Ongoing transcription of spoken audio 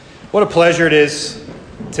What a pleasure it is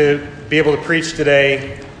to be able to preach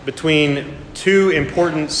today between two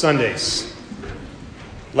important Sundays.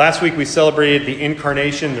 Last week we celebrated the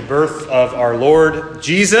incarnation, the birth of our Lord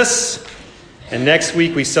Jesus. And next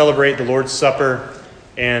week we celebrate the Lord's Supper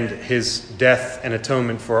and his death and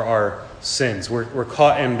atonement for our sins. We're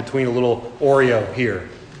caught in between a little Oreo here,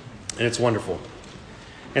 and it's wonderful.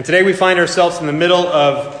 And today we find ourselves in the middle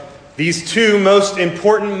of these two most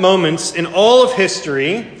important moments in all of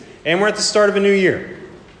history, and we're at the start of a new year.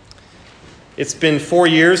 It's been 4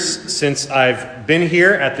 years since I've been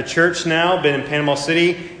here at the church now, been in Panama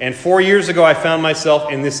City, and 4 years ago I found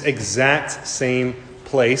myself in this exact same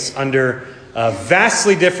place under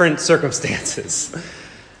vastly different circumstances.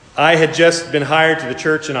 I had just been hired to the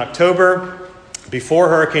church in October before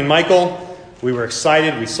Hurricane Michael. We were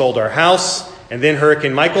excited, we sold our house, and then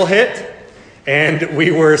Hurricane Michael hit, and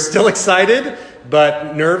we were still excited,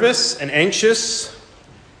 but nervous and anxious.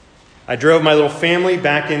 I drove my little family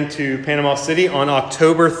back into Panama City on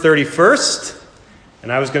October 31st,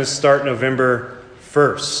 and I was going to start November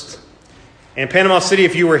 1st. And Panama City,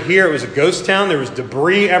 if you were here, it was a ghost town. There was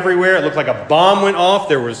debris everywhere. It looked like a bomb went off.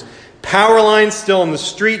 There was power lines still in the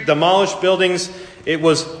street, demolished buildings. It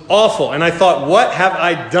was awful. And I thought, what have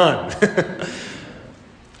I done?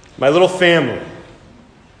 My little family.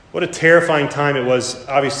 What a terrifying time it was,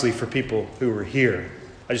 obviously, for people who were here.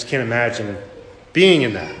 I just can't imagine being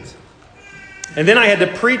in that. And then I had to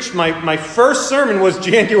preach. My first sermon was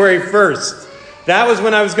January 1st. That was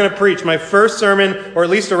when I was going to preach my first sermon, or at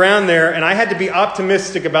least around there, and I had to be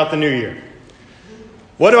optimistic about the new year.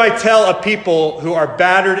 What do I tell a people who are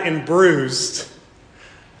battered and bruised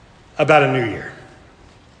about a new year?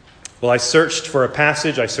 Well, I searched for a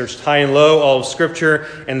passage. I searched high and low, all of Scripture,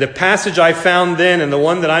 and the passage I found then and the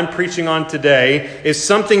one that I'm preaching on today is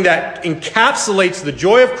something that encapsulates the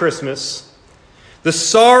joy of Christmas, the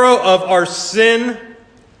sorrow of our sin,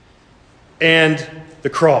 and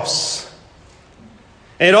the cross.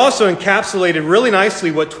 And it also encapsulated really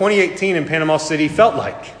nicely what 2018 in Panama City felt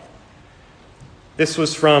like. This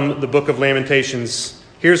was from the book of Lamentations.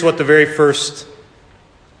 Here's what the very first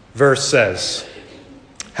verse says.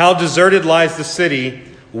 How deserted lies the city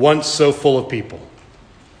once so full of people.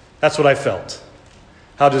 That's what I felt.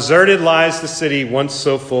 How deserted lies the city once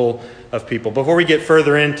so full of people. Before we get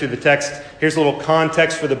further into the text, here's a little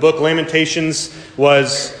context for the book. Lamentations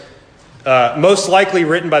was most likely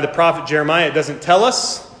written by the prophet Jeremiah. It doesn't tell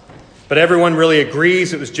us, but everyone really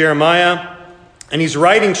agrees it was Jeremiah. And he's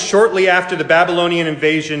writing shortly after the Babylonian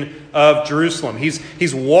invasion of Jerusalem.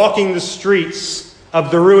 He's walking the streets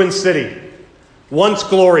of the ruined city, once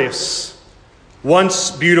glorious,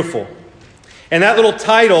 once beautiful. And that little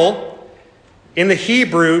title in the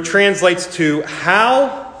Hebrew translates to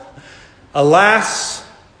how, alas,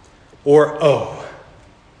 or oh.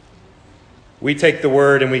 We take the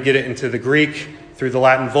word and we get it into the Greek through the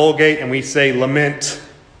Latin Vulgate, and we say lament,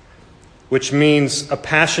 which means a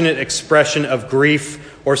passionate expression of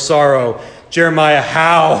grief or sorrow. Jeremiah,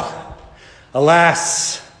 how?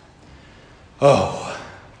 Alas. Oh.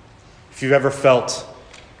 If you've ever felt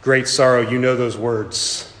great sorrow, you know those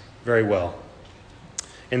words very well.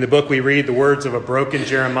 In the book, we read the words of a broken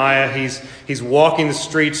Jeremiah. He's walking the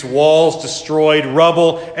streets, walls destroyed,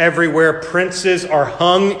 rubble everywhere. Princes are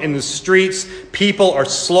hung in the streets. People are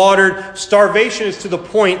slaughtered. Starvation is to the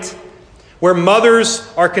point where mothers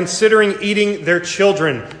are considering eating their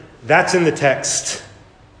children. That's in the text.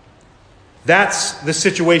 That's the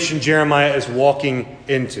situation Jeremiah is walking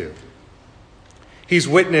into. He's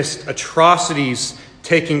witnessed atrocities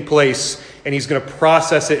taking place, and he's going to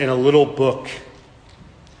process it in a little book.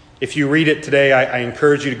 If you read it today, I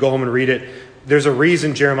encourage you to go home and read it. There's a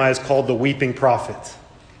reason Jeremiah is called the weeping prophet.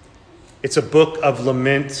 It's a book of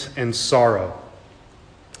lament and sorrow.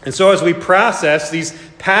 And so as we process these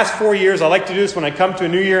past 4 years, I like to do this when I come to a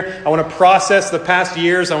new year. I want to process the past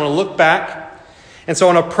years. I want to look back. And so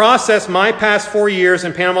I want to process my past 4 years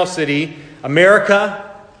in Panama City,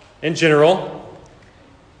 America in general.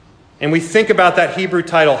 And we think about that Hebrew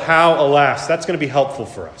title, how, alas. That's going to be helpful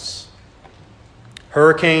for us.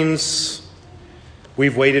 Hurricanes,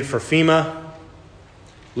 we've waited for FEMA,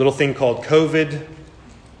 little thing called COVID,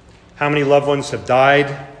 how many loved ones have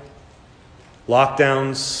died,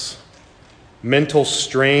 lockdowns, mental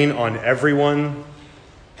strain on everyone,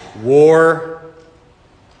 war,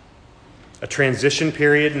 a transition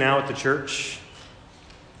period now at the church.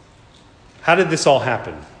 How did this all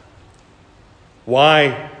happen?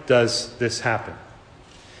 Why does this happen?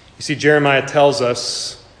 You see, Jeremiah tells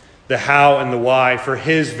us the how and the why for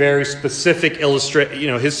his very specific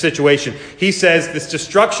his situation. He says this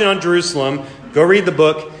destruction on Jerusalem, go read the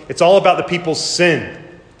book, it's all about the people's sin.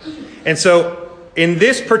 And so in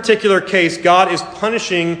this particular case, God is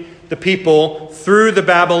punishing the people through the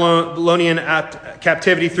Babylonian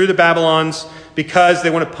captivity, through the Babylons, because they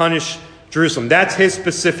want to punish Jerusalem. That's his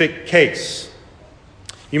specific case.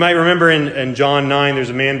 You might remember in John 9, there's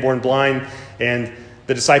a man born blind, and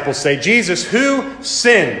the disciples say, Jesus, who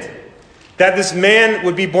sinned that this man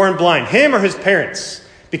would be born blind, him or his parents?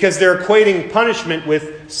 Because they're equating punishment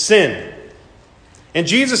with sin. And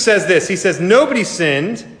Jesus says this, he says, nobody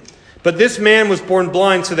sinned, but this man was born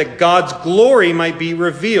blind so that God's glory might be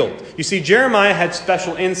revealed. You see, Jeremiah had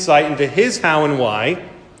special insight into his how and why,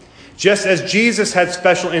 just as Jesus had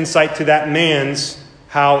special insight to that man's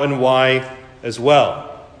how and why as well.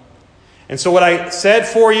 And so what I said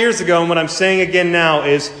 4 years ago and what I'm saying again now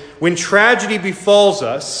is when tragedy befalls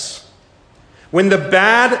us, when the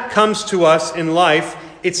bad comes to us in life,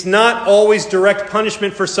 it's not always direct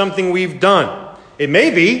punishment for something we've done. It may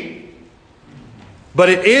be, but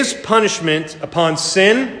it is punishment upon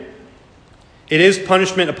sin. It is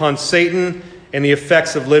punishment upon Satan and the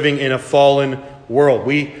effects of living in a fallen world.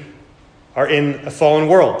 We are in a fallen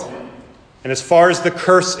world. And as far as the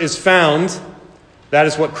curse is found, that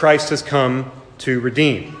is what Christ has come to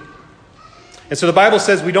redeem. And so the Bible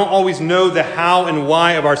says we don't always know the how and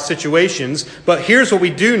why of our situations, but here's what we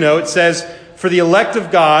do know. It says, for the elect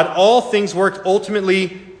of God, all things work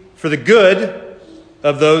ultimately for the good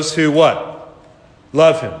of those who what?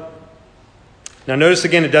 Love him. Now notice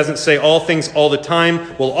again, it doesn't say all things all the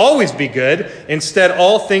time will always be good. Instead,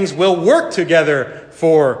 all things will work together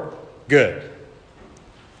for good.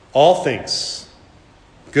 All things,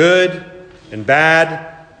 good and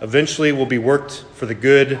bad, eventually will be worked for the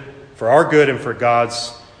good, for our good and for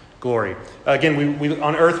God's glory. Again, we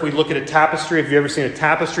on earth, we look at a tapestry. Have you ever seen a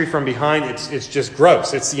tapestry from behind? It's just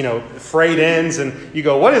gross. It's, frayed ends, and you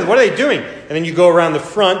go, what are they doing? And then you go around the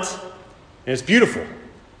front, and it's beautiful.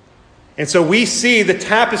 And so we see the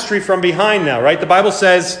tapestry from behind now, right? The Bible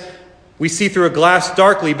says we see through a glass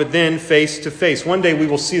darkly, but then face to face. One day we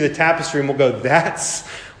will see the tapestry and we'll go, that's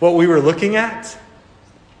what we were looking at?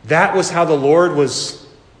 That was how the Lord was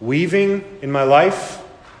weaving in my life?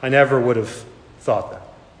 I never would have thought that.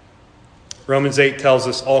 Romans 8 tells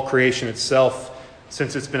us all creation itself,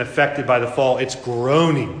 since it's been affected by the fall, it's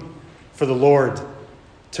groaning for the Lord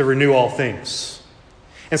to renew all things.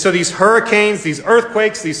 And so these hurricanes, these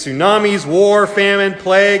earthquakes, these tsunamis, war, famine,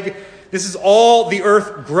 plague, this is all the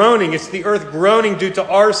earth groaning. It's the earth groaning due to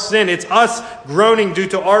our sin. It's us groaning due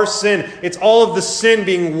to our sin. It's all of the sin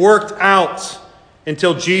being worked out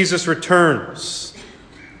until Jesus returns.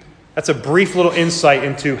 That's a brief little insight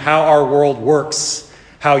into how our world works,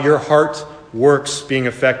 how your heart works being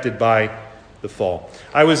affected by the fall.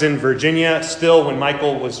 I was in Virginia still when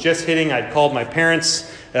Michael was just hitting. I'd called my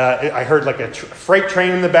parents. I heard like a freight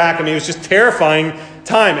train in the back. I mean, it was just terrifying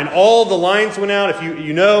time. And all the lines went out. If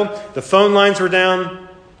you know, the phone lines were down.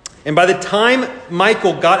 And by the time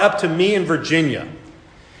Michael got up to me in Virginia,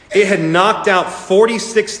 it had knocked out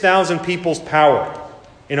 46,000 people's power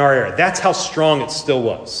in our area. That's how strong it still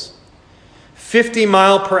was.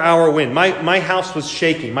 50-mile-per-hour wind. My house was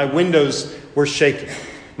shaking. My windows were shaking.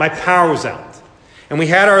 My power was out. And we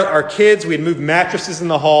had our kids. We had moved mattresses in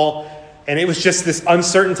the hall. And it was just this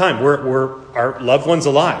uncertain time. Were our loved ones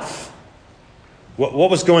alive? What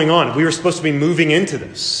was going on? We were supposed to be moving into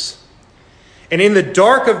this. And in the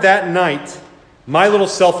dark of that night, my little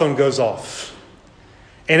cell phone goes off.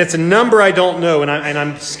 And it's a number I don't know. And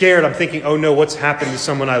I'm scared. I'm thinking, oh no, what's happened to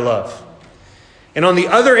someone I love? And on the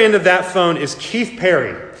other end of that phone is Keith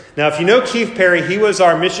Perry. Now, if you know Keith Perry, he was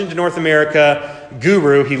our Mission to North America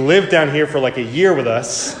guru. He lived down here for like a year with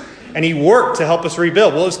us. And he worked to help us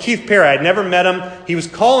rebuild. Well, it was Keith Perry. I'd never met him. He was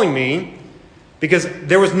calling me because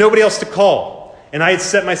there was nobody else to call. And I had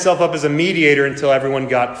set myself up as a mediator until everyone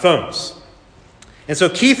got phones. And so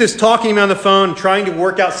Keith is talking to me on the phone, trying to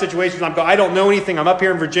work out situations. I'm going, I don't know anything. I'm up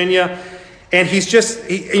here in Virginia. And he's just,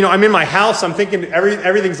 I'm in my house. I'm thinking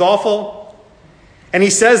everything's awful. And he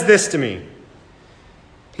says this to me.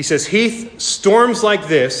 He says, Heath, storms like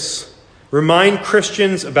this remind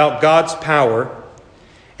Christians about God's power,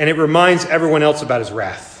 and it reminds everyone else about his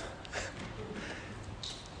wrath.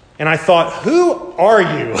 And I thought, who are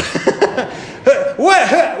you?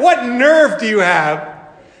 What nerve do you have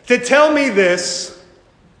to tell me this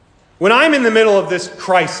when I'm in the middle of this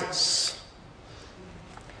crisis?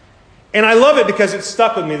 And I love it because it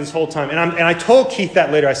stuck with me this whole time. And I told Keith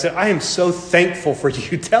that later. I said, I am so thankful for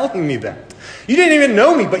you telling me that. You didn't even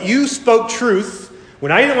know me, but you spoke truth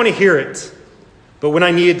when I didn't want to hear it, but when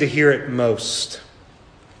I needed to hear it most.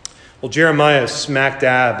 Well, Jeremiah is smack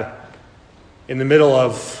dab in the middle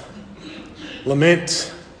of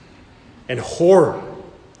lament and horror.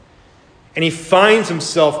 And he finds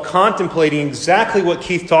himself contemplating exactly what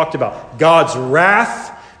Keith talked about, God's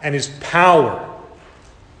wrath and his power.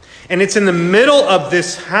 And it's in the middle of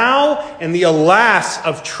this how and the alas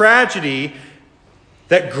of tragedy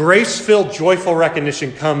that grace-filled, joyful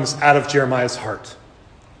recognition comes out of Jeremiah's heart.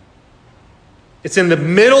 It's in the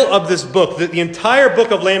middle of this book that the entire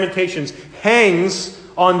book of Lamentations hangs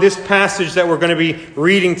on this passage that we're going to be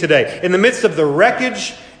reading today. In the midst of the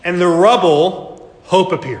wreckage and the rubble,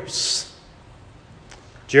 hope appears.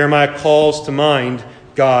 Jeremiah calls to mind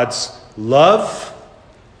God's love,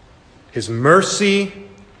 his mercy,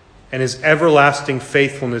 and his everlasting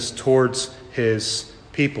faithfulness towards his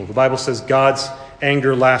people. The Bible says God's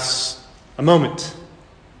anger lasts a moment,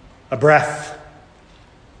 a breath,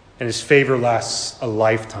 and his favor lasts a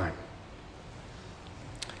lifetime.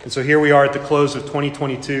 And so here we are at the close of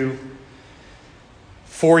 2022.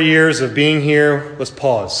 4 years of being here. Let's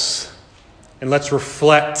pause and let's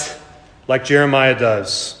reflect like Jeremiah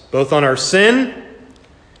does, both on our sin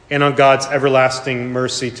and on God's everlasting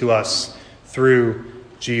mercy to us through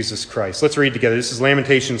Jesus Christ. Let's read together. This is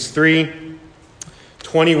Lamentations 3,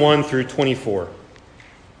 21 through 24.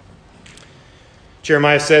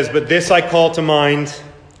 Jeremiah says, "But this I call to mind,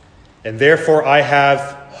 and therefore I have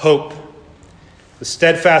hope. The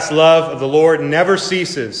steadfast love of the Lord never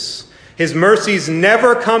ceases. His mercies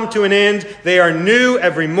never come to an end. They are new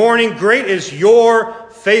every morning. Great is your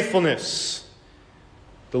faithfulness.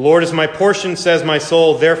 The Lord is my portion, says my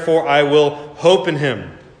soul. Therefore I will hope in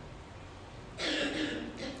him.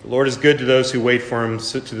 The Lord is good to those who wait for him,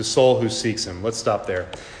 to the soul who seeks him." Let's stop there.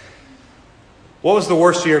 What was the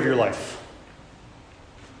worst year of your life?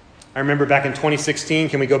 I remember back in 2016,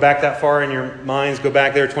 can we go back that far in your minds? Go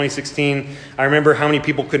back there, 2016. I remember how many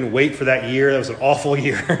people couldn't wait for that year. That was an awful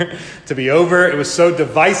year to be over. It was so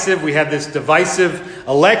divisive. We had this divisive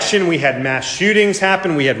election. We had mass shootings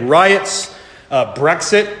happen. We had riots.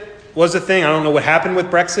 Brexit was a thing. I don't know what happened with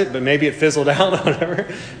Brexit, but maybe it fizzled out or whatever.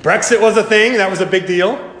 Brexit was a thing. That was a big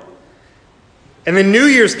deal. And then New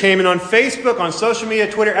Year's came, and on Facebook, on social media,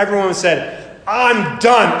 Twitter, everyone said, "I'm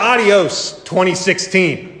done. Adios,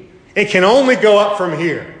 2016. It can only go up from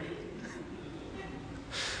here."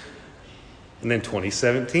 And then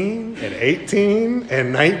 2017 and 18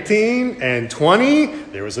 and 19 and 20,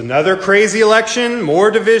 there was another crazy election, more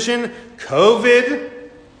division, COVID.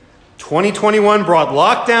 2021 brought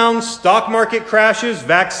lockdowns, stock market crashes,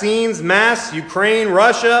 vaccines, masks, Ukraine,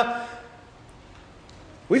 Russia.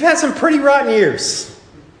 We've had some pretty rotten years.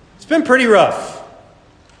 It's been pretty rough.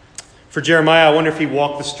 For Jeremiah, I wonder if he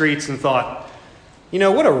walked the streets and thought, you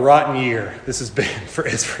know, what a rotten year this has been for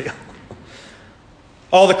Israel.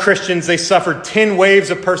 All the Christians, they suffered 10 waves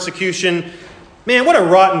of persecution. Man, what a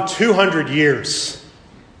rotten 200 years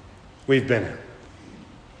we've been in.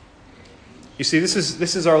 You see, this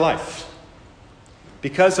is our life.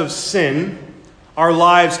 Because of sin, our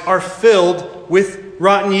lives are filled with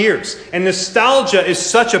rotten years. And nostalgia is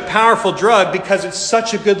such a powerful drug because it's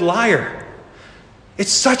such a good liar.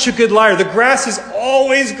 It's such a good liar. The grass is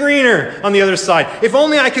always greener on the other side. If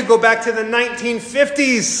only I could go back to the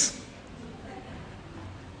 1950s.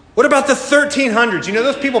 What about the 1300s? You know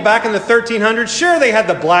those people back in the 1300s? Sure, they had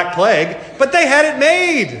the Black Plague, but they had it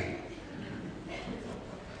made.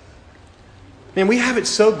 Man, we have it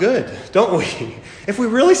so good, don't we? If we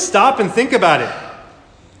really stop and think about it,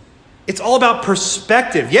 it's all about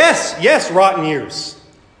perspective. Yes, rotten years.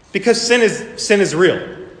 Because sin is real.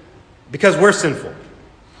 Because we're sinful.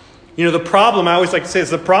 You know, the problem, I always like to say, is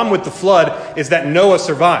the problem with the flood is that Noah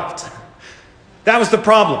survived. That was the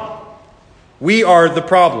problem. We are the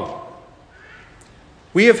problem.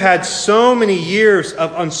 We have had so many years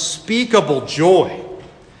of unspeakable joy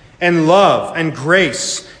and love and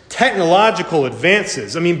grace, technological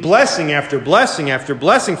advances. I mean, blessing after blessing after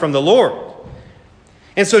blessing from the Lord.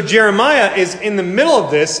 And so Jeremiah is in the middle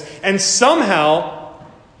of this, and somehow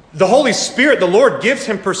the Holy Spirit, the Lord, gives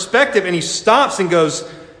him perspective, and he stops and goes,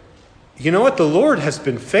 you know what? The Lord has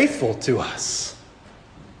been faithful to us.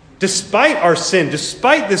 Despite our sin,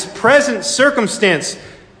 despite this present circumstance,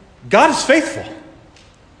 God is faithful.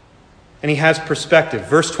 And he has perspective.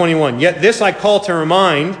 Verse 21, "Yet this I call to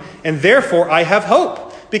mind, and therefore I have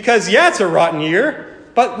hope." Because, it's a rotten year,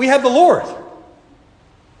 but we have the Lord.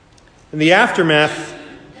 In the aftermath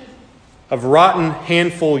of rotten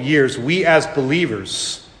handful years, we as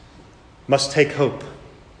believers must take hope.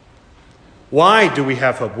 Why do we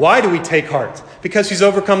have hope? Why do we take heart? Because he's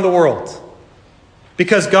overcome the world.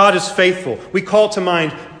 Because God is faithful. We call to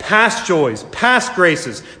mind past joys, past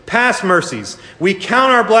graces, past mercies. We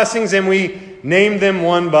count our blessings and we name them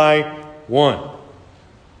one by one.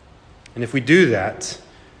 And if we do that,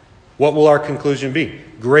 what will our conclusion be?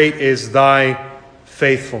 Great is thy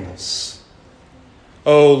faithfulness.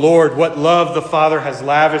 O Lord, what love the Father has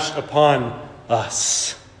lavished upon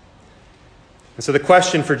us. And so the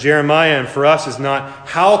question for Jeremiah and for us is not,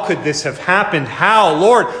 how could this have happened? How?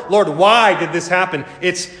 Lord, why did this happen?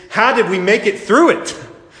 It's, how did we make it through it?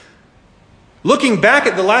 Looking back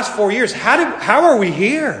at the last 4 years, how are we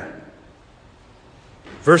here?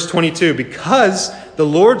 Verse 22, because the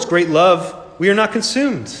Lord's great love, we are not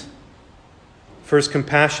consumed, for his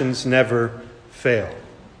compassions never fail.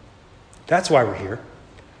 That's why we're here.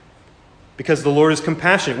 Because the Lord is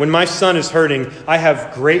compassionate. When my son is hurting, I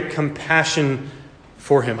have great compassion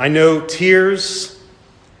for him. I know tears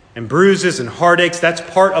and bruises and heartaches, that's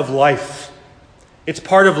part of life. It's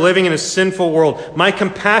part of living in a sinful world. My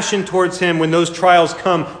compassion towards him when those trials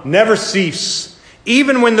come never cease.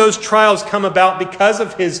 Even when those trials come about because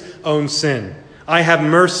of his own sin, I have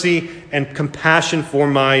mercy and compassion for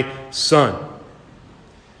my son.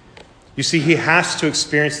 You see, he has to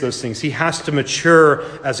experience those things. He has to mature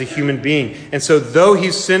as a human being. And so though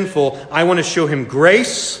he's sinful, I want to show him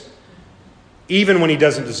grace even when he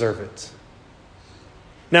doesn't deserve it.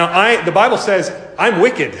 Now, the Bible says I'm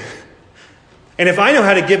wicked. And if I know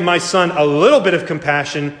how to give my son a little bit of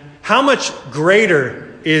compassion, how much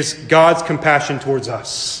greater is God's compassion towards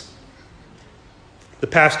us? The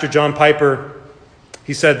pastor, John Piper,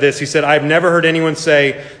 he said this. He said, I've never heard anyone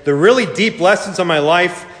say, the really deep lessons of my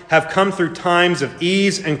life have come through times of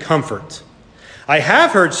ease and comfort. I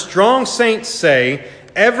have heard strong saints say,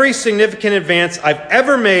 every significant advance I've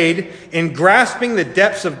ever made in grasping the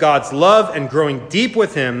depths of God's love and growing deep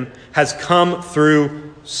with him has come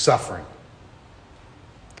through suffering.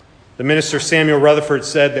 The minister Samuel Rutherford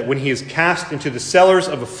said that when he is cast into the cellars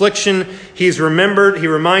of affliction, he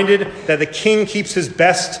reminded that the king keeps his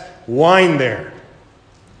best wine there.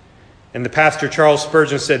 And the pastor Charles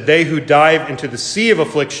Spurgeon said, they who dive into the sea of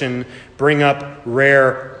affliction bring up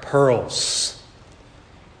rare pearls.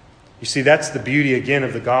 You see, that's the beauty again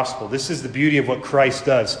of the gospel. This is the beauty of what Christ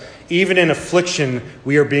does. Even in affliction,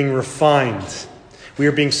 we are being refined. We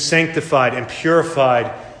are being sanctified and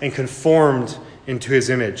purified and conformed into his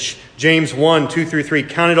image. James 1, 2 through 3,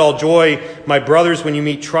 count it all joy, my brothers, when you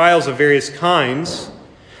meet trials of various kinds,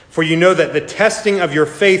 for you know that the testing of your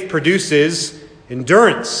faith produces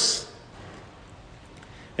endurance.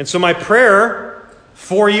 And so my prayer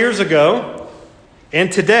 4 years ago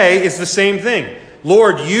and today is the same thing.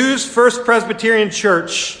 Lord, use First Presbyterian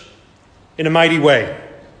Church in a mighty way.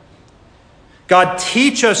 God,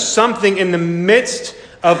 teach us something in the midst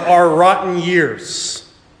of our rotten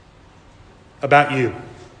years about you.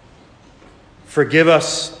 Forgive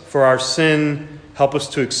us for our sin. Help us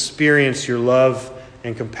to experience your love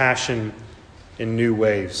and compassion in new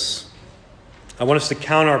ways. I want us to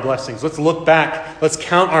count our blessings. Let's look back. Let's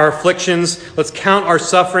count our afflictions. Let's count our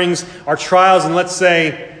sufferings, our trials, and let's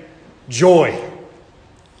say, joy.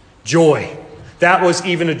 Joy. That was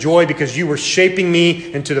even a joy because you were shaping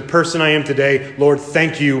me into the person I am today. Lord,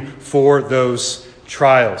 thank you for those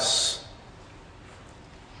trials.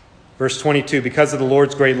 Verse 22, because of the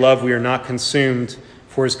Lord's great love, we are not consumed,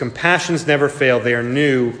 for his compassions never fail. They are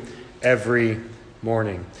new every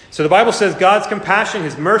morning. So the Bible says God's compassion,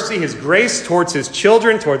 his mercy, his grace towards his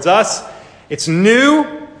children, towards us, it's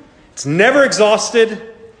new. It's never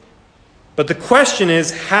exhausted. But the question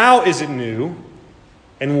is, how is it new?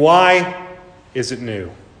 And why is it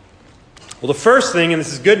new? Well, the first thing, and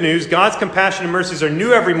this is good news, God's compassion and mercies are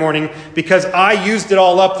new every morning because I used it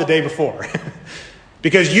all up the day before.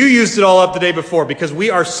 Because you used it all up the day before. Because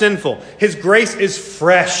we are sinful. His grace is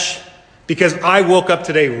fresh because I woke up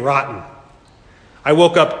today rotten. I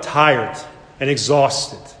woke up tired and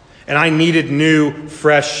exhausted. And I needed new,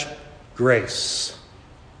 fresh grace.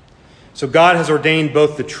 So God has ordained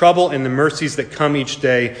both the trouble and the mercies that come each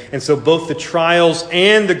day. And so both the trials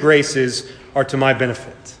and the graces are to my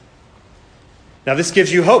benefit. Now this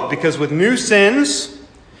gives you hope because with new sins,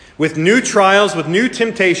 with new trials, with new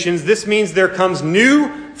temptations, this means there comes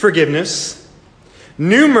new forgiveness,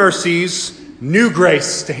 new mercies, new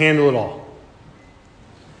grace to handle it all.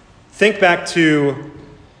 Think back to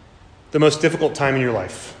the most difficult time in your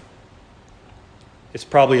life. It's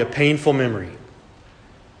probably a painful memory.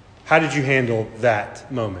 How did you handle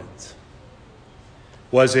that moment?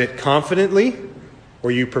 Was it confidently?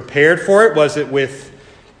 Were you prepared for it? Was it with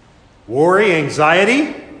worry,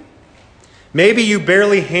 anxiety? Maybe you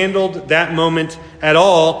barely handled that moment at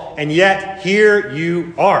all, and yet here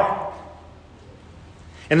you are.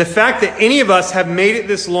 And the fact that any of us have made it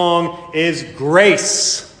this long is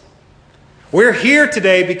grace. We're here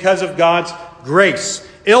today because of God's grace.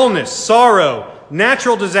 Illness, sorrow,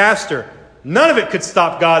 natural disaster, None of it could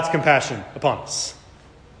stop God's compassion upon us.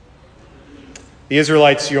 The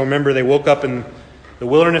Israelites, you'll remember, they woke up in the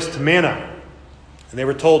wilderness to manna. And they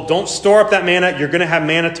were told, don't store up that manna. You're going to have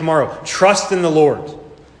manna tomorrow. Trust in the Lord.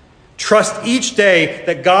 Trust each day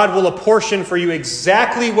that God will apportion for you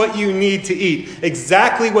exactly what you need to eat.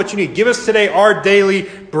 Exactly what you need. Give us today our daily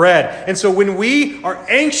bread. And so when we are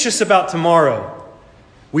anxious about tomorrow,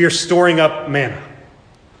 we are storing up manna.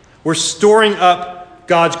 We're storing up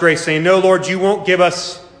God's grace, saying, no, Lord, you won't give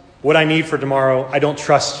us what I need for tomorrow. I don't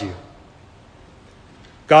trust you.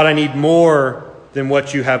 God, I need more than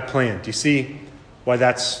what you have planned. Do you see why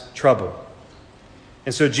that's trouble?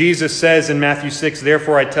 And so Jesus says in Matthew 6,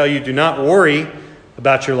 therefore I tell you, do not worry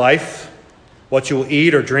about your life, what you will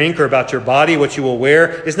eat or drink, or about your body, what you will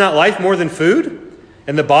wear. Is not life more than food,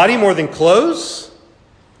 and the body more than clothes?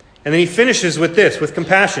 And then he finishes with this, with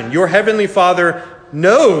compassion. Your heavenly Father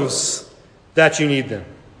knows that you need them.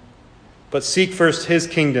 But seek first his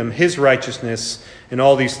kingdom, his righteousness, and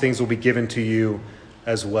all these things will be given to you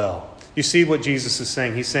as well. You see what Jesus is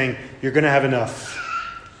saying? He's saying, you're going to have enough.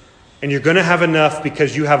 And you're going to have enough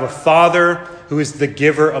because you have a Father who is the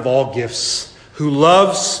giver of all gifts, who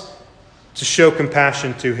loves to show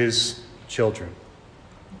compassion to his children.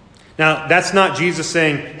 Now, that's not Jesus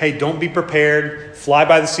saying, hey, don't be prepared, fly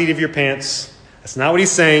by the seat of your pants. That's not what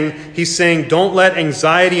he's saying. He's saying, don't let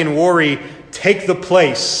anxiety and worry take the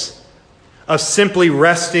place of simply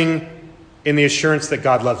resting in the assurance that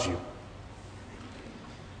God loves you.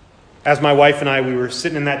 As my wife and I, we were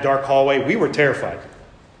sitting in that dark hallway, we were terrified.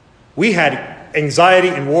 We had anxiety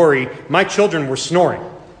and worry. My children were snoring.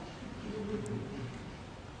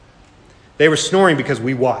 They were snoring because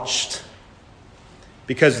we watched.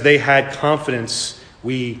 Because they had confidence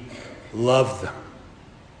we loved them.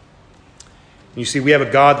 And you see, we have a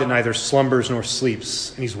God that neither slumbers nor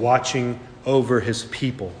sleeps, and he's watching over his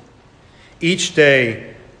people. Each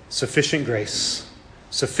day, sufficient grace,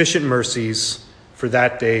 sufficient mercies for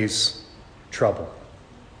that day's trouble.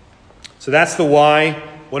 So that's the why.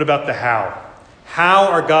 What about the how? How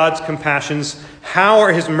are God's compassions, how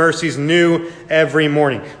are his mercies new every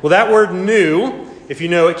morning? Well, that word new, if you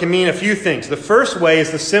know, it can mean a few things. The first way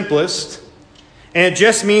is the simplest, and it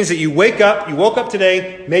just means that you woke up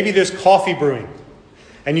today, maybe there's coffee brewing,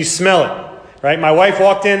 and you smell it, right? My wife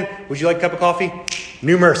walked in, would you like a cup of coffee?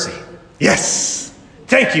 New mercy. Yes.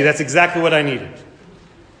 Thank you. That's exactly what I needed.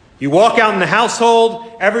 You walk out in the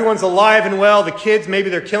household, everyone's alive and well. The kids,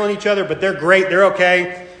 maybe they're killing each other, but they're great. They're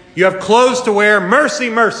okay. You have clothes to wear.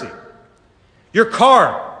 Mercy, mercy. Your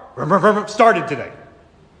car started today.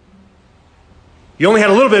 You only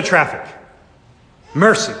had a little bit of traffic.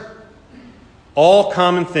 Mercy. All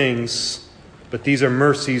common things, but these are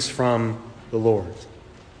mercies from the Lord.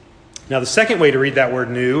 Now, the second way to read that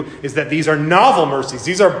word new is that these are novel mercies.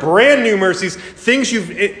 These are brand new mercies, things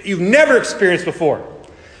you've never experienced before.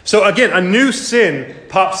 So again, a new sin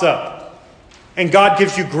pops up, and God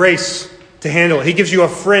gives you grace to handle it. He gives you a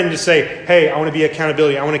friend to say, hey, I want to be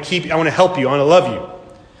accountability. I want to help you. I want to love you.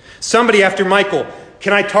 Somebody after Michael,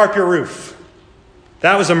 can I tarp your roof?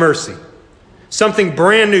 That was a mercy. Something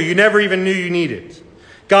brand new you never even knew you needed.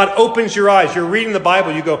 God opens your eyes. You're reading the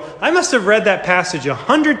Bible. You go, I must have read that passage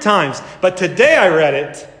 100 times, but today I read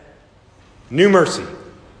it. New mercy,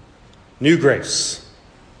 new grace,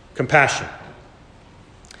 compassion.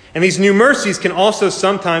 And these new mercies can also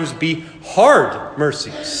sometimes be hard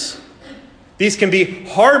mercies. These can be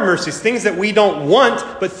hard mercies, things that we don't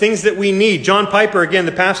want, but things that we need. John Piper, again,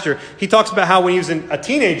 the pastor, he talks about how when he was a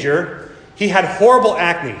teenager, he had horrible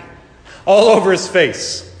acne all over his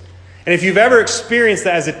face. And if you've ever experienced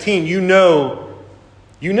that as a teen, you know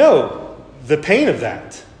the pain of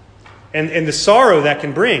that and the sorrow that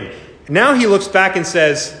can bring. Now he looks back and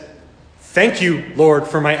says, thank you, Lord,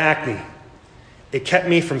 for my acne. It kept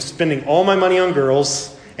me from spending all my money on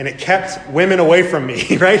girls, and it kept women away from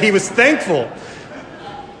me, right? He was thankful.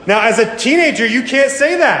 Now, as a teenager, you can't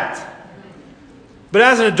say that. But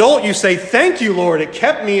as an adult, you say, thank you, Lord, it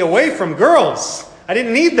kept me away from girls. I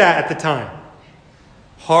didn't need that at the time.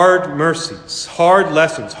 Hard mercies, hard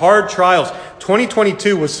lessons, hard trials.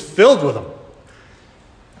 2022 was filled with them.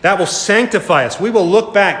 That will sanctify us. We will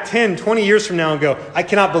look back 10, 20 years from now and go, I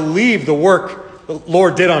cannot believe the work the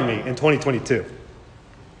Lord did on me in 2022.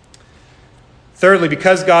 Thirdly,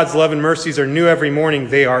 because God's love and mercies are new every morning,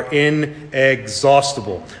 they are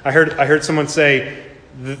inexhaustible. I heard someone say,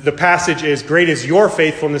 the passage is, great is your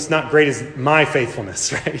faithfulness, not great is my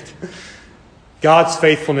faithfulness, right? God's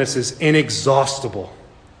faithfulness is inexhaustible.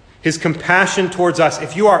 His compassion towards us,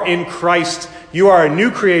 if you are in Christ, you are a new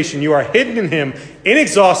creation, you are hidden in him,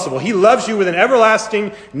 inexhaustible. He loves you with an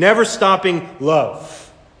everlasting, never-stopping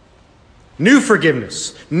love. new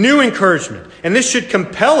forgiveness, new encouragement. And this should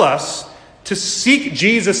compel us to seek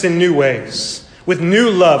Jesus in new ways, with new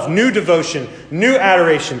love, new devotion, new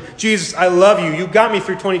adoration. Jesus, I love you. You got me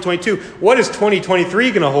through 2022. What is 2023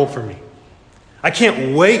 going to hold for me? I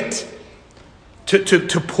can't wait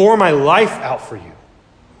to pour my life out for you.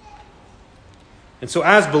 And so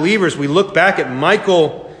as believers, we look back at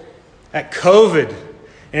Michael, at COVID,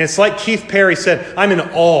 and it's like Keith Perry said, I'm in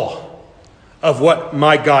awe of what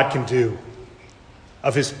my God can do,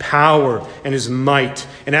 of his power and his might.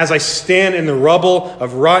 And as I stand in the rubble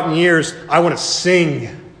of rotten years, I want to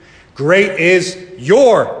sing, great is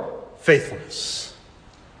your faithfulness.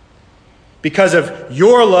 Because of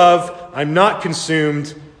your love, I'm not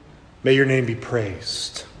consumed. May your name be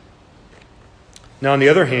praised. Now, on the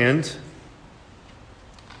other hand,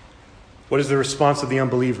 what is the response of the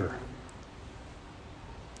unbeliever?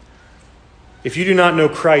 If you do not know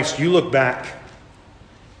Christ, you look back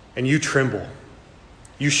and you tremble.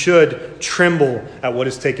 You should tremble at what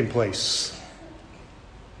has taken place.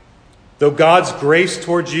 Though God's grace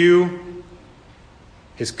towards you,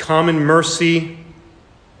 his common mercy,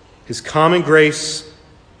 his common grace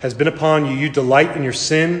has been upon you, you delight in your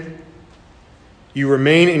sin, you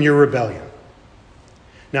remain in your rebellion.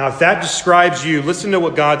 Now, if that describes you, listen to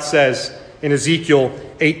what God says in Ezekiel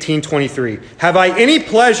 18:23. Have I any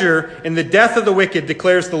pleasure in the death of the wicked,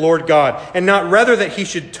 declares the Lord God, and not rather that he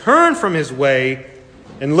should turn from his way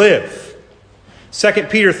and live? 2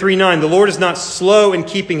 Peter 3:9, the Lord is not slow in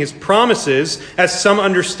keeping his promises, as some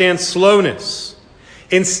understand slowness.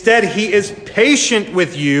 Instead, he is patient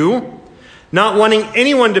with you, not wanting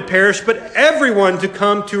anyone to perish, but everyone to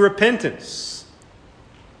come to repentance.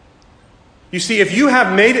 You see, if you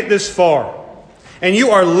have made it this far, and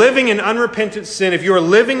you are living in unrepentant sin, if you are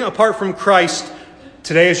living apart from Christ,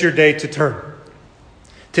 today is your day to turn.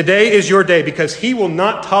 Today is your day, because he will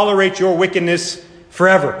not tolerate your wickedness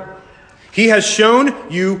forever. He has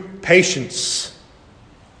shown you patience.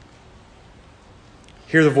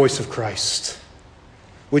 Hear the voice of Christ.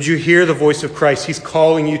 Would you hear the voice of Christ? He's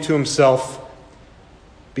calling you to himself.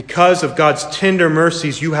 Because of God's tender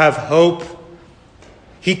mercies, you have hope.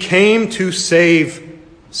 He came to save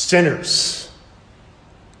sinners.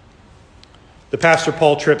 The pastor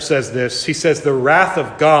Paul Tripp says this. He says, the wrath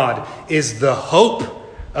of God is the hope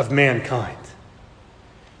of mankind.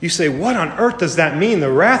 You say, what on earth does that mean?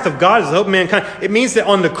 The wrath of God is the hope of mankind. It means that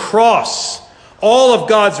on the cross, all of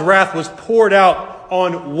God's wrath was poured out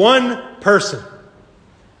on one person.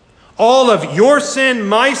 All of your sin,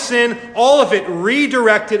 my sin, all of it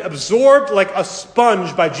redirected, absorbed like a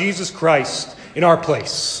sponge by Jesus Christ in our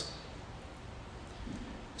place.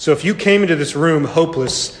 So if you came into this room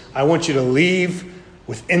hopeless, I want you to leave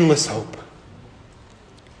with endless hope.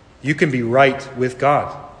 You can be right with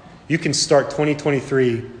God. You can start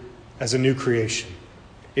 2023 as a new creation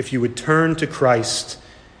if you would turn to Christ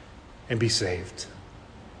and be saved.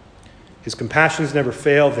 His compassions never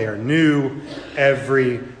fail. They are new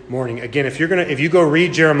every morning. Again, if you go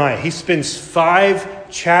read Jeremiah, he spends 5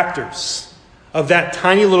 chapters of that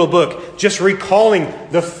tiny little book just recalling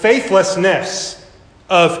the faithlessness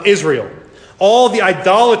of Israel. All the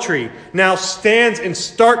idolatry now stands in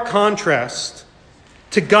stark contrast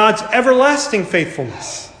to God's everlasting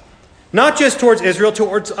faithfulness. Not just towards Israel,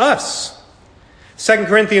 towards us. 2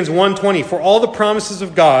 Corinthians 1:20, for all the promises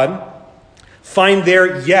of God find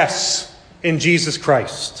their yes in Jesus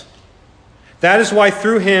Christ. That is why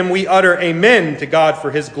through him we utter amen to God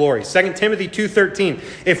for his glory. 2 Timothy 2:13,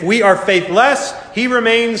 if we are faithless, he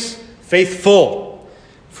remains faithful,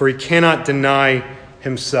 for he cannot deny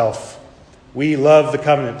himself. We love the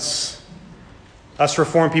covenants. Us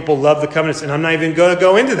Reformed people love the covenants, and I'm not even going to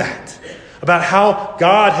go into that. About how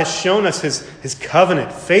God has shown us his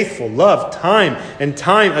covenant, faithful love, time and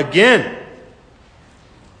time again.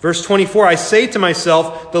 Verse 24, I say to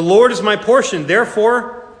myself, the Lord is my portion,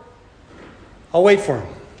 therefore I'll wait for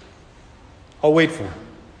him. I'll wait for him.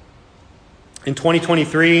 In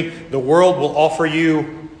 2023, the world will offer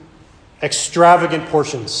you extravagant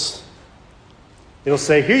portions. It'll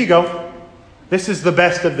say, here you go. This is the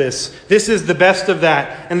best of this. This is the best of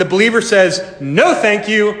that. And the believer says, no thank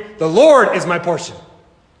you. The Lord is my portion.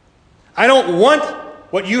 I don't want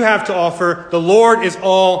what you have to offer. The Lord is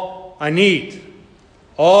all I need.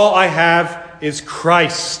 All I have is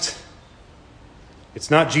Christ. It's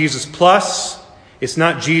not Jesus plus. It's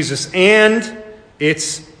not Jesus and.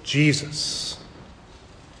 It's Jesus.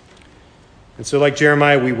 And so like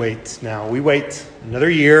Jeremiah, we wait now. We wait another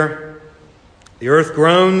year. The earth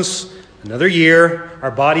groans. Another year.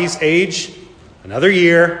 Our bodies age. Another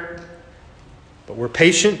year. But we're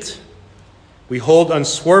patient. We hold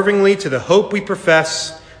unswervingly to the hope we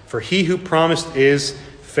profess, For he who promised is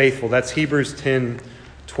faithful. That's Hebrews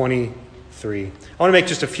 10:23. I want to make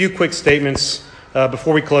just a few quick statements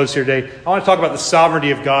before we close here today. I want to talk about the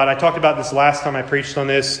sovereignty of God. I talked about this last time I preached on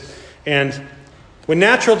this. And when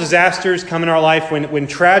natural disasters come in our life, when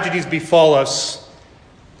tragedies befall us,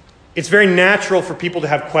 it's very natural for people to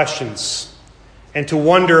have questions and to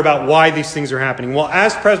wonder about why these things are happening. Well,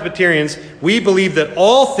 as Presbyterians, we believe that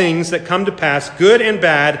all things that come to pass, good and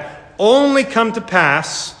bad, only come to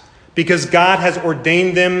pass because God has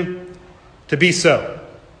ordained them to be so.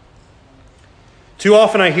 Too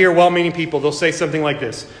often I hear well-meaning people, they'll say something like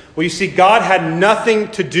this. Well, you see, God had nothing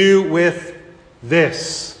to do with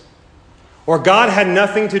this. Or God had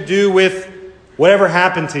nothing to do with whatever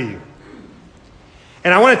happened to you.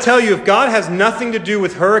 And I want to tell you, if God has nothing to do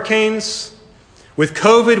with hurricanes, with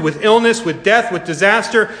COVID, with illness, with death, with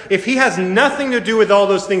disaster, if he has nothing to do with all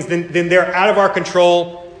those things, then they're out of our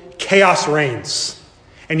control. Chaos reigns.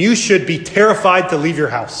 And you should be terrified to leave your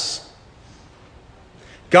house.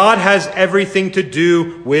 God has everything to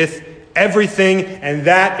do with everything, and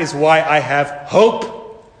that is why I have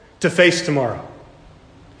hope to face tomorrow.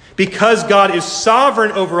 Because God is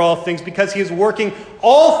sovereign over all things, because he is working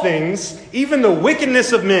all things, even the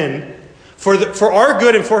wickedness of men, for our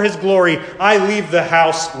good and for his glory, I leave the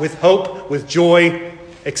house with hope, with joy,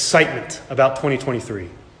 excitement about 2023.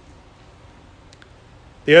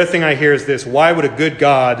 The other thing I hear is this: why would a good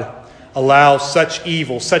God allow such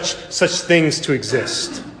evil, such things to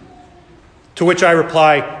exist? To which I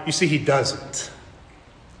reply, you see, he doesn't.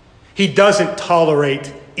 He doesn't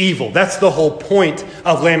tolerate evil. That's the whole point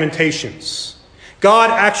of Lamentations.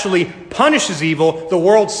 God actually punishes evil. The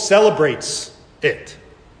world celebrates it.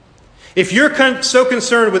 If you're so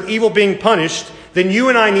concerned with evil being punished, then you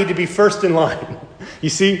and I need to be first in line. You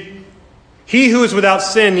see, he who is without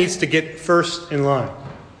sin needs to get first in line.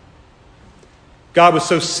 God was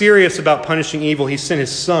so serious about punishing evil, he sent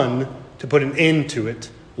his Son to put an end to it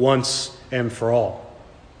once and for all.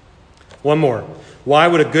 One more. Why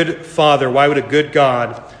would a good father, why would a good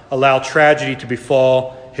God allow tragedy to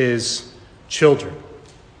befall his children?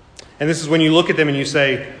 And this is when you look at them and you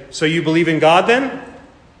say, so you believe in God then? And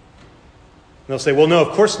they'll say, well, no, of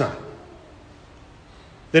course not.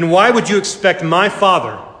 Then why would you expect my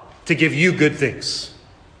Father to give you good things?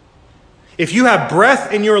 If you have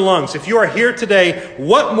breath in your lungs, if you are here today,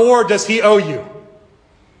 what more does he owe you?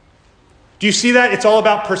 Do you see that? It's all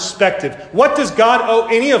about perspective. What does God owe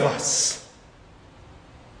any of us?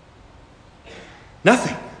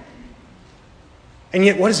 Nothing. And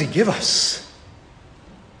yet, what does he give us?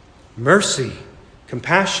 Mercy,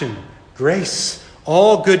 compassion, grace.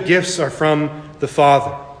 All good gifts are from the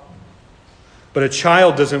Father. But a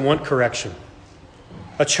child doesn't want correction.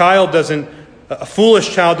 A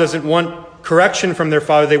foolish child doesn't want correction from their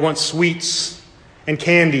father. They want sweets and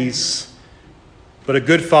candies. But a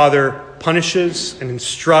good father punishes and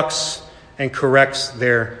instructs and corrects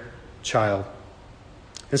their child.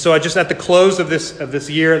 And so just at the close of this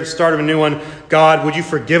year, at the start of a new one, God, would you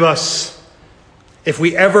forgive us if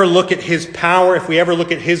we ever look at his power, if we ever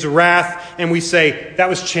look at his wrath, and we say, that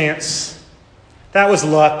was chance, that was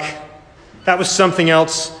luck, that was something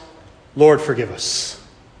else. Lord, forgive us.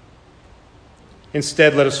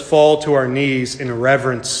 Instead, let us fall to our knees in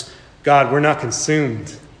reverence. God, we're not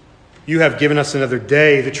consumed. You have given us another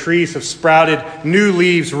day. The trees have sprouted new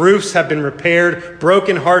leaves. Roofs have been repaired.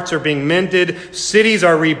 Broken hearts are being mended. Cities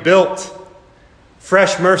are rebuilt.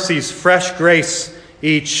 Fresh mercies, fresh grace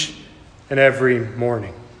each and every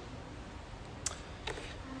morning.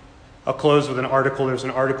 I'll close with an article. There's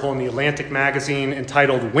an article in the Atlantic magazine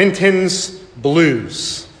entitled Winton's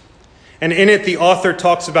Blues. And in it, the author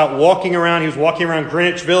talks about walking around. He was walking around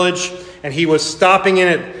Greenwich Village, and he was stopping in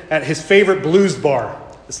at his favorite blues bar,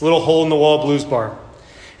 this little hole-in-the-wall blues bar.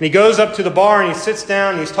 And he goes up to the bar, and he sits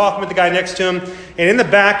down, and he's talking with the guy next to him. And in the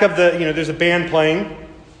back of there's a band playing.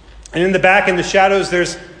 And in the back, in the shadows,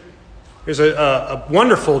 there's a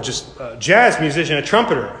wonderful jazz musician, a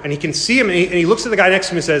trumpeter. And he can see him, and he looks at the guy next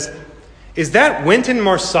to him and says, is that Wynton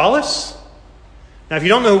Marsalis? Now, if you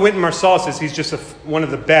don't know who Wynton Marsalis is, he's just one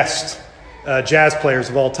of the best jazz players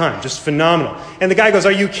of all time. Just phenomenal. And the guy goes,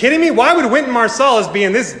 are you kidding me? Why would Wynton Marsalis be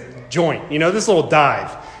in this joint? This little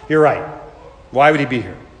dive. You're right. Why would he be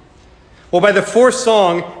here? Well, by the fourth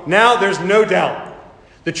song, now there's no doubt.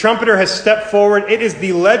 The trumpeter has stepped forward. It is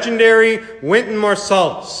the legendary Wynton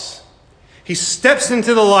Marsalis. He steps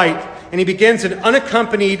into the light and he begins an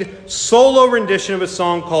unaccompanied solo rendition of a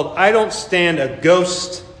song called I Don't Stand a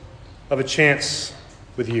Ghost of a Chance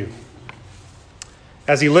with You.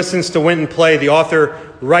 As he listens to Wynton play, the author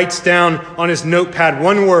writes down on his notepad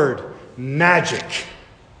one word: magic.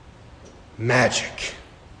 Magic.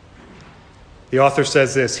 The author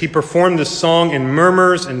says this: he performed the song in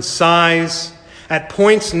murmurs and sighs, at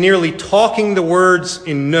points nearly talking the words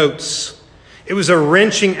in notes. It was a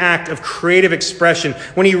wrenching act of creative expression.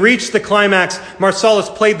 When he reached the climax,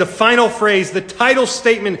 Marsalis played the final phrase, the title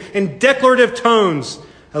statement, in declarative tones,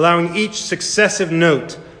 allowing each successive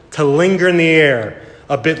note to linger in the air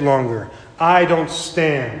a bit longer. I don't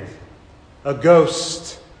stand, a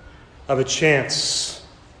ghost of a chance.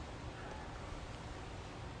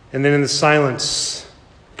 And then in the silence,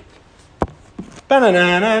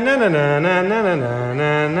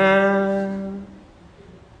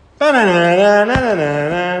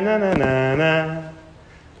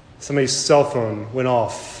 somebody's cell phone went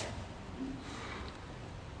off.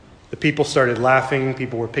 The people started laughing.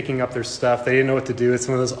 People were picking up their stuff. They didn't know what to do. It's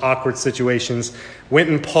one of those awkward situations.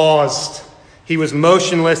 Winton paused. He was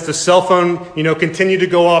motionless. The cell phone, continued to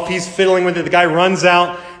go off. He's fiddling with it. The guy runs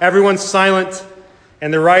out. Everyone's silent.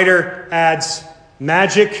 And the writer adds,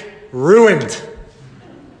 magic ruined.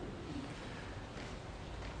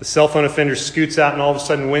 The cell phone offender scoots out, and all of a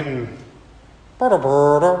sudden Winton.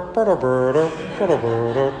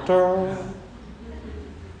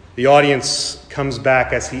 The audience comes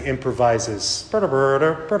back as he improvises.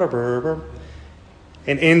 And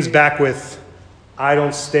ends back with, I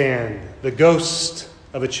don't stand, the ghost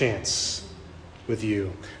of a chance with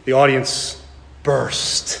you. The audience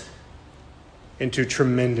burst into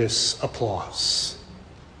tremendous applause.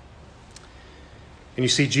 And you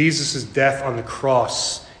see, Jesus' death on the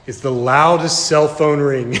cross is the loudest cell phone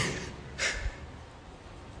ring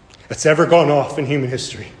that's ever gone off in human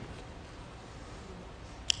history.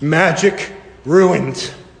 Magic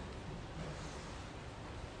ruined.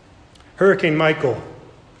 Hurricane Michael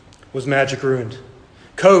was magic ruined.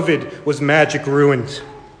 COVID was magic ruined.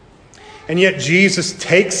 And yet Jesus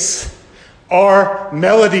takes our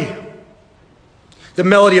melody, the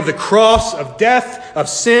melody of the cross, of death, of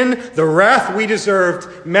sin, the wrath we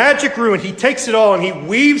deserved, magic ruined. He takes it all and he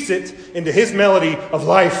weaves it into his melody of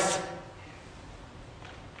life.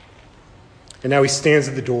 And now he stands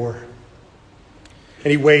at the door.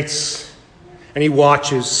 And he waits. And he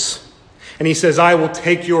watches. And he says, I will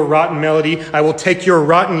take your rotten melody. I will take your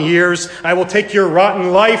rotten years. I will take your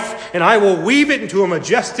rotten life. And I will weave it into a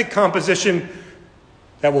majestic composition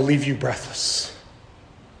that will leave you breathless.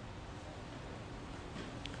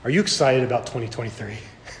 Are you excited about 2023?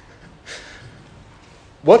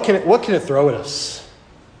 What can it throw at us?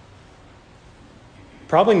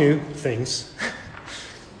 Probably new things.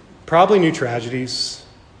 Probably new tragedies.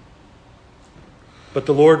 But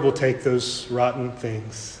the Lord will take those rotten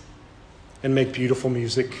things and make beautiful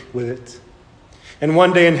music with it. And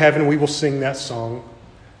one day in heaven, we will sing that song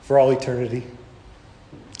for all eternity.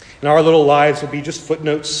 And our little lives will be just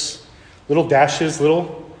footnotes, little dashes,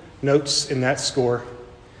 little notes in that score.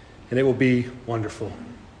 And it will be wonderful.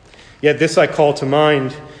 Yet this I call to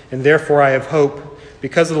mind, and therefore I have hope.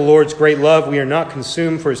 Because of the Lord's great love, we are not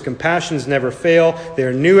consumed, for his compassions never fail. They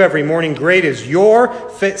are new every morning. Great is your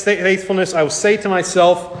faithfulness. I will say to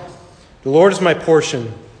myself, the Lord is my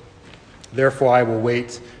portion. Therefore I will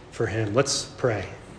wait for him. Let's pray.